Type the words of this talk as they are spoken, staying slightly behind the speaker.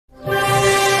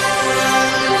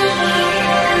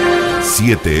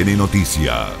7N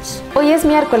Noticias. Hoy es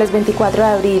miércoles 24 de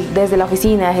abril. Desde la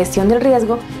Oficina de Gestión del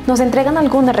Riesgo nos entregan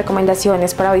algunas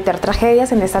recomendaciones para evitar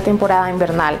tragedias en esta temporada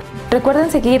invernal. Recuerden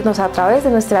seguirnos a través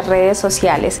de nuestras redes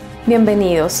sociales.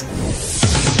 Bienvenidos.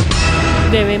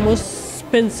 Debemos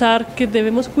pensar que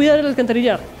debemos cuidar el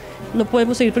alcantarillado. No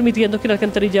podemos seguir permitiendo que el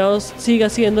alcantarillado siga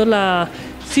siendo el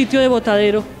sitio de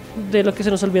botadero de lo que se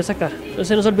nos olvidó sacar. Entonces,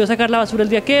 se nos olvidó sacar la basura el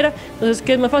día que era, entonces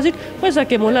 ¿qué es más fácil? Pues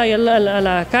saquémosla ahí a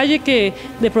la calle, que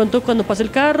de pronto cuando pase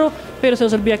el carro, pero se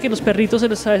nos olvida que los perritos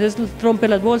a veces rompen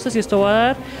las bolsas y esto va a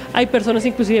dar. Hay personas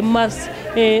inclusive más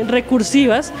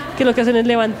recursivas que lo que hacen es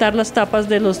levantar las tapas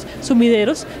de los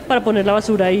sumideros para poner la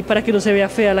basura ahí para que no se vea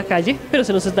fea la calle, pero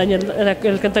se nos daña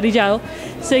el alcantarillado.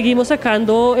 Seguimos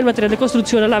sacando el material de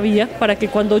construcción a la vía para que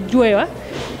cuando llueva,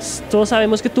 todos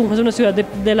sabemos que Tunja es una ciudad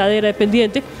de ladera, de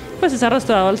pendiente, pues es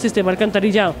arrastrado al sistema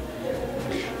alcantarillado.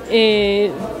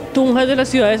 Tunja es de las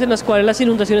ciudades en las cuales las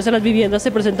inundaciones a las viviendas se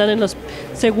presentan en los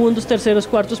segundos, terceros,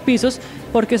 cuartos pisos,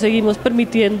 porque seguimos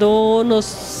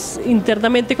permitiéndonos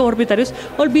internamente como propietarios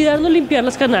olvidarnos limpiar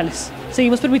las canales.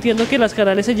 Seguimos permitiendo que las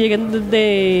canales se lleguen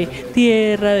de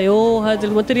tierra, de hojas,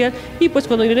 del material, y pues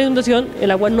cuando hay una inundación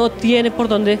el agua no tiene por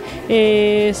dónde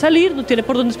salir, no tiene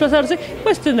por dónde desplazarse,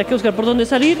 pues tendrá que buscar por dónde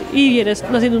salir y vienen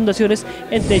las inundaciones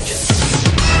en techos.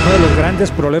 Uno de los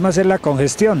grandes problemas es la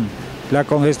congestión. La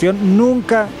congestión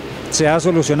nunca se ha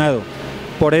solucionado.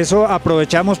 Por eso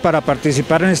aprovechamos para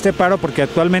participar en este paro, porque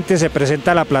actualmente se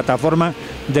presenta la plataforma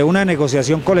de una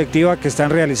negociación colectiva que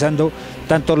están realizando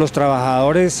tanto los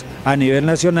trabajadores a nivel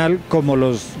nacional como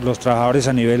los trabajadores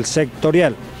a nivel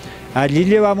sectorial. Allí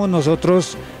llevamos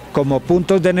nosotros como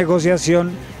puntos de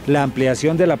negociación la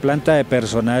ampliación de la planta de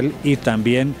personal y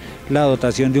también la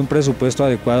dotación de un presupuesto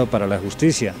adecuado para la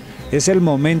justicia. Es el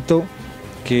momento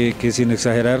que sin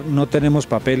exagerar no tenemos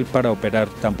papel para operar,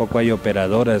 tampoco hay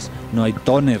operadoras, no hay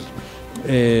tóner,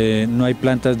 no hay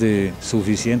plantas de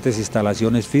suficientes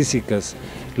instalaciones físicas.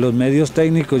 Los medios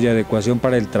técnicos y adecuación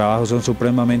para el trabajo son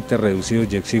supremamente reducidos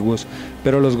y exiguos,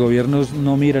 pero los gobiernos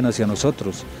no miran hacia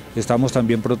nosotros. Estamos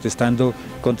también protestando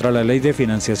contra la ley de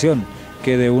financiación,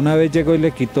 que de una vez llegó y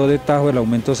le quitó de tajo el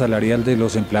aumento salarial de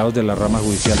los empleados de la Rama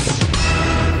Judicial.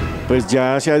 Pues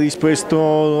ya se ha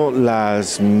dispuesto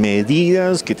las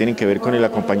medidas que tienen que ver con el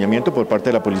acompañamiento por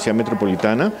parte de la Policía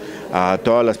Metropolitana a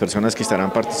todas las personas que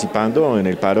estarán participando en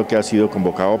el paro que ha sido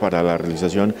convocado para la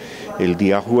realización el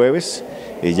día jueves.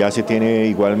 Ya se tiene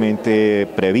igualmente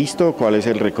previsto cuál es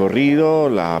el recorrido,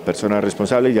 la persona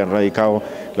responsable ya han radicado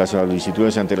las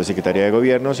solicitudes ante la Secretaría de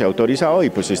Gobierno, se ha autorizado y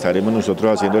pues estaremos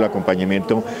nosotros haciendo el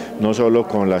acompañamiento no solo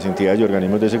con las entidades y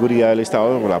organismos de seguridad del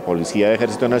Estado, con la Policía de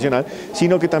Ejército Nacional,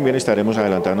 sino que también estaremos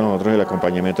adelantando nosotros el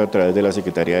acompañamiento a través de la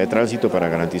Secretaría de Tránsito para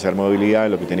garantizar movilidad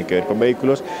en lo que tiene que ver con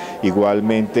vehículos.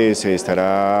 Igualmente se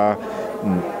estará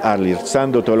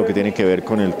alertando todo lo que tiene que ver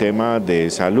con el tema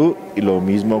de salud y lo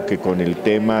mismo que con el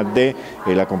tema de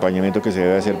el acompañamiento que se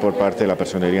debe hacer por parte de la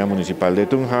Personería Municipal de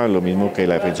Tunja, lo mismo que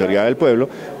la Defensoría del Pueblo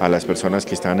a las personas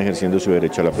que están ejerciendo su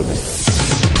derecho a la protesta.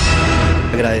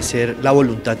 Agradecer la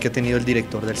voluntad que ha tenido el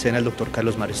director del SENA, el doctor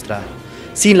Carlos Estrada.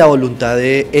 Sin la voluntad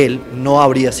de él no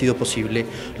habría sido posible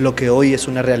lo que hoy es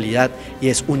una realidad y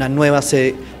es una nueva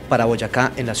sede para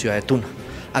Boyacá en la ciudad de Tunja.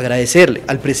 Agradecerle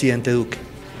al presidente Duque.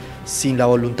 Sin la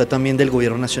voluntad también del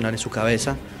gobierno nacional en su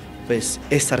cabeza, pues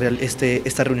esta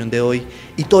reunión de hoy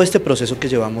y todo este proceso que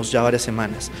llevamos ya varias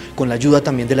semanas, con la ayuda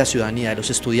también de la ciudadanía, de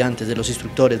los estudiantes, de los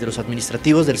instructores, de los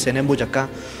administrativos del SENA en Boyacá,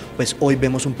 pues hoy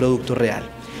vemos un producto real,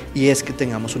 y es que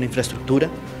tengamos una infraestructura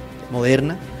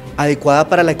moderna, adecuada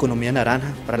para la economía naranja,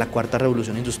 para la cuarta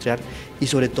revolución industrial y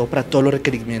sobre todo para todos los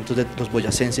requerimientos de los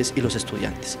boyacenses y los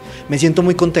estudiantes. Me siento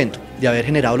muy contento de haber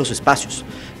generado los espacios,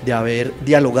 de haber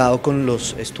dialogado con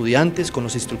los estudiantes, con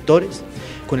los instructores,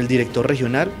 con el director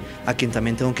regional, a quien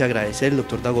también tengo que agradecer, el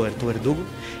doctor Dagoberto Verdugo,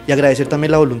 y agradecer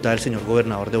también la voluntad del señor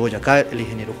gobernador de Boyacá, el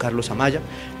ingeniero Carlos Amaya,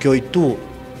 que hoy tuvo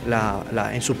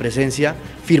en su presencia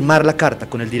firmar la carta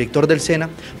con el director del SENA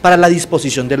para la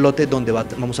disposición del lote donde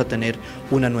vamos a tener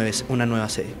una nueva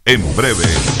sede. En breve,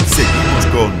 seguimos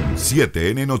con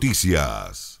 7N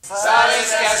Noticias.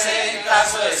 ¿Sabes qué hacer en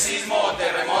caso de sismo o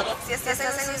terremoto? Si estás en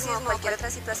un sismo o cualquier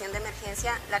otra situación de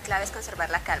emergencia, la clave es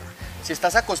conservar la calma. Si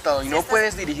estás acostado y no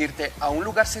puedes dirigirte a un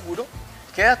lugar seguro,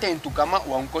 quédate en tu cama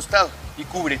o a un costado y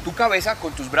cubre tu cabeza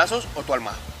con tus brazos o tu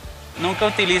almohada. Nunca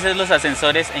utilices los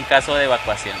ascensores en caso de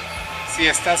evacuación. Si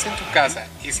estás en tu casa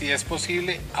y si es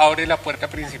posible, abre la puerta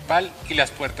principal y las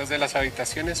puertas de las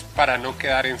habitaciones para no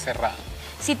quedar encerrado.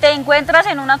 Si te encuentras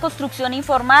en una construcción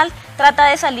informal, trata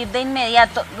de salir de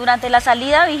inmediato. Durante la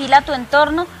salida, vigila tu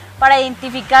entorno para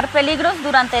identificar peligros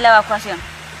durante la evacuación.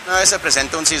 Una vez se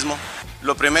presenta un sismo,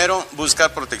 lo primero, busca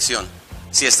protección.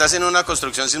 Si estás en una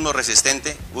construcción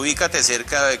sismorresistente, ubícate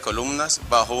cerca de columnas,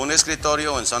 bajo un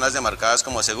escritorio o en zonas demarcadas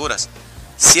como seguras,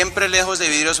 siempre lejos de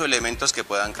vidrios o elementos que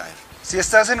puedan caer. Si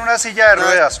estás en una silla de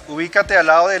ruedas, ubícate al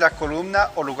lado de la columna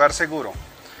o lugar seguro.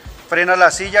 Frena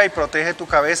la silla y protege tu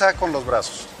cabeza con los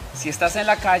brazos. Si estás en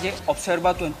la calle,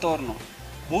 observa tu entorno.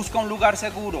 Busca un lugar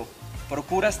seguro.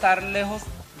 Procura estar lejos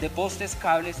de postes,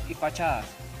 cables y fachadas.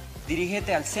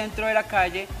 Dirígete al centro de la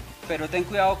calle, pero ten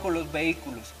cuidado con los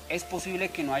vehículos. Es posible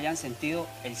que no hayan sentido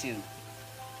el sismo.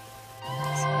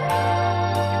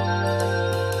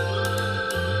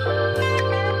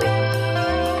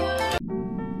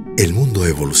 El mundo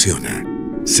evoluciona,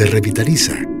 se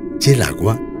revitaliza y el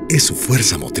agua es su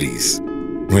fuerza motriz.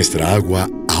 Nuestra agua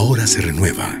ahora se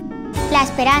renueva. La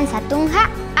esperanza Tunja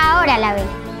ahora la ve.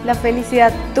 La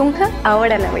felicidad Tunja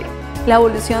ahora la ve. La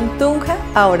evolución Tunja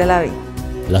ahora la ve.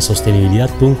 La sostenibilidad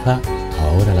Tunja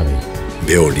ahora la ve.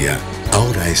 Veolia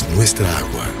ahora es nuestra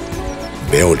agua.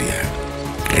 Veolia,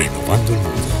 renovando el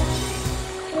mundo.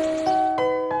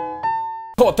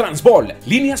 Cotransbol,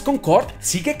 Líneas Concord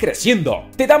sigue creciendo.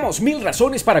 Te damos 1000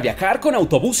 razones para viajar con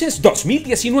autobuses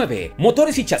 2019.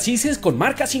 Motores y chasis con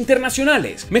marcas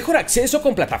internacionales. Mejor acceso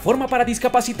con plataforma para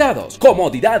discapacitados.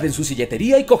 Comodidad en su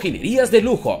silletería y cojinerías de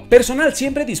lujo. Personal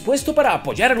siempre dispuesto para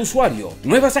apoyar al usuario.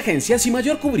 Nuevas agencias y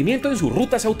mayor cubrimiento en sus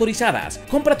rutas autorizadas.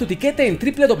 Compra tu tiquete en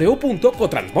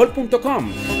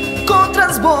www.cotransbol.com.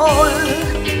 Cotransbol,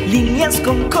 Líneas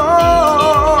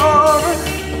Concord.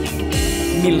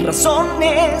 1000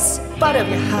 razones para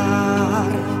viajar.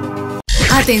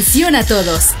 Atención a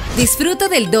todos. Disfruta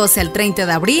del 12 al 30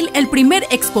 de abril el primer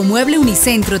Expo Mueble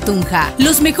Unicentro Tunja.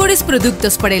 Los mejores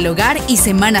productos para el hogar y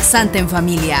Semana Santa en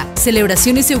familia.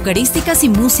 Celebraciones eucarísticas y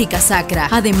música sacra.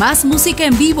 Además, música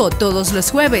en vivo todos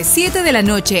los jueves, 7 de la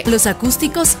noche. Los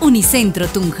acústicos Unicentro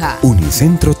Tunja.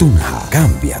 Unicentro Tunja.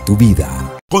 Cambia tu vida.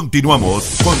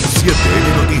 Continuamos con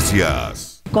 7N Noticias.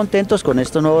 Contentos con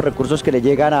estos nuevos recursos que le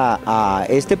llegan a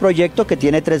este proyecto que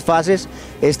tiene 3 fases.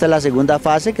 Esta es la segunda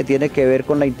fase que tiene que ver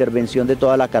con la intervención de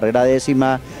toda la carrera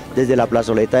 10ª desde la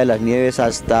plazoleta de las Nieves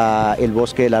hasta el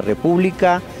Bosque de la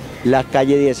República, la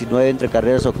calle 19 entre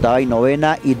carreras 8ª y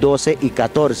 9ª y 12 y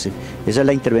 14. Esa es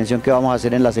la intervención que vamos a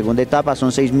hacer en la segunda etapa,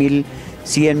 son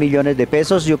 6.100 millones de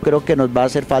pesos. Yo creo que nos va a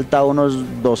hacer falta unos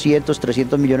 200,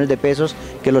 300 millones de pesos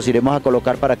que los iremos a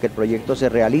colocar para que el proyecto se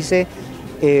realice.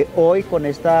 Hoy con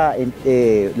la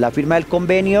firma del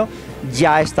convenio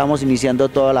ya estamos iniciando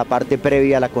toda la parte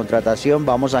previa a la contratación,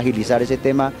 vamos a agilizar ese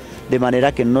tema de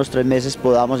manera que en unos 3 meses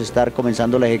podamos estar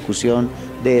comenzando la ejecución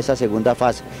de esa segunda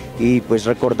fase. Y pues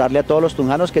recordarle a todos los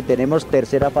tunjanos que tenemos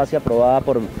tercera fase aprobada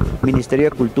por Ministerio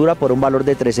de Cultura por un valor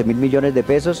de 13.000 millones de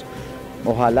pesos.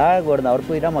 Ojalá, gobernador,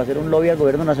 pudiéramos hacer un lobby al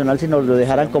gobierno nacional si nos lo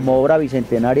dejaran como obra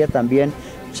bicentenaria también.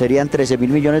 Serían 13.000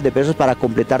 millones de pesos para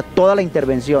completar toda la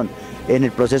intervención en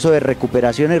el proceso de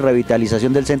recuperación y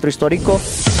revitalización del centro histórico.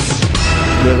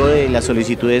 Luego de las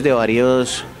solicitudes de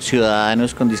varios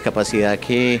ciudadanos con discapacidad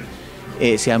que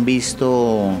se han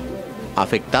visto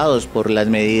afectados por las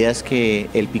medidas que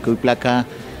el Pico y Placa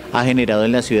ha generado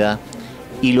en la ciudad,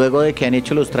 y luego de que han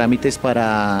hecho los trámites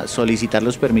para solicitar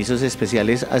los permisos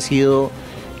especiales, ha sido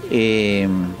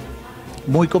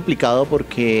muy complicado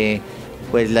porque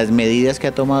pues, las medidas que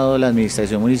ha tomado la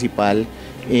administración municipal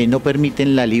no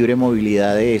permiten la libre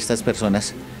movilidad de estas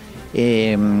personas.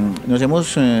 Nos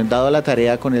hemos dado la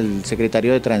tarea con el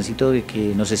secretario de Tránsito de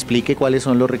que nos explique cuáles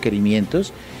son los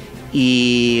requerimientos,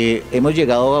 y hemos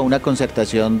llegado a una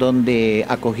concertación donde,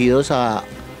 acogidos a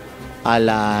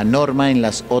la norma en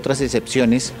las otras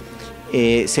excepciones,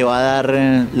 se va a dar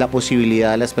la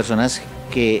posibilidad a las personas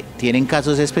que tienen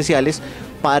casos especiales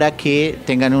para que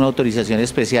tengan una autorización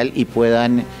especial y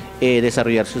puedan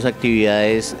desarrollar sus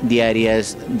actividades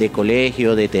diarias de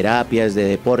colegio, de terapias, de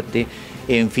deporte,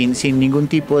 en fin, sin ningún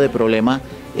tipo de problema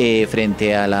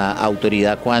frente a la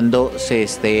autoridad cuando se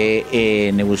esté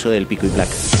en el uso del Pico y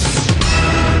Placa.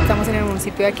 Estamos en el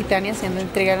municipio de Aquitania haciendo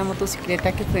entrega de la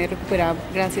motocicleta que fue recuperada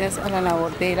gracias a la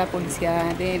labor de la policía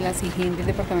de la exigen del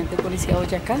Departamento de Policía de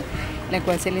Boyacá, la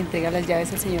cual se le entrega las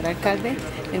llaves al señor alcalde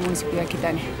del municipio de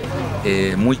Aquitania.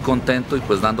 Muy contento y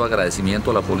pues dando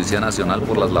agradecimiento a la Policía Nacional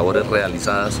por las labores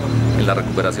realizadas en la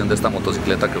recuperación de esta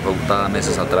motocicleta que fue hurtada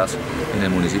meses atrás en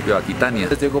el municipio de Aquitania.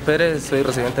 Diego Pérez, soy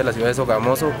residente de la ciudad de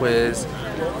Sogamoso. Pues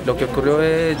lo que ocurrió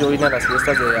es, yo vine a las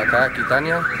fiestas de acá de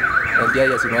Aquitania el día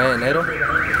 19 de enero.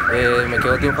 Me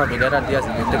quedó de un familiar al día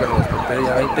siguiente que me desperté,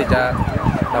 obviamente ya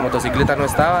la motocicleta no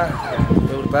estaba,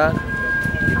 fue hurtada,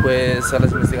 y pues a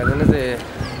las investigaciones de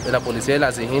la policía de la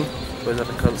exigen, pues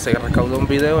se recaudó un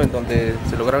video en donde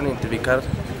se lograron identificar,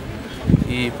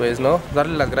 y pues no,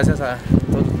 darle las gracias a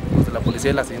todos los de la policía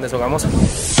de la exigen de Sogamoso.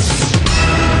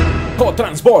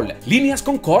 Transbol, líneas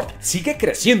Concord sigue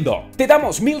creciendo. Te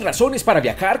damos 1000 razones para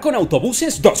viajar con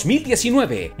autobuses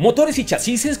 2019. Motores y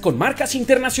chasis con marcas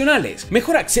internacionales.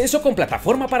 Mejor acceso con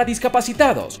plataforma para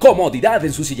discapacitados. Comodidad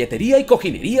en su silletería y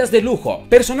cojinerías de lujo.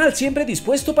 Personal siempre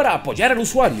dispuesto para apoyar al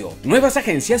usuario. Nuevas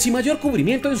agencias y mayor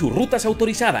cubrimiento en sus rutas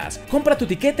autorizadas. Compra tu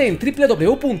tiquete en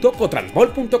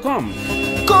www.cotransbol.com.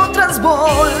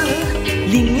 Cotransbol,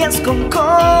 líneas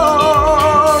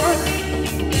Concord.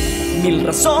 1000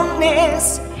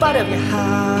 razones para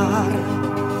viajar.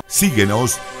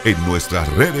 Síguenos en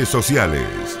nuestras redes sociales.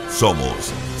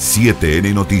 Somos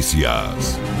 7N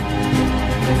Noticias.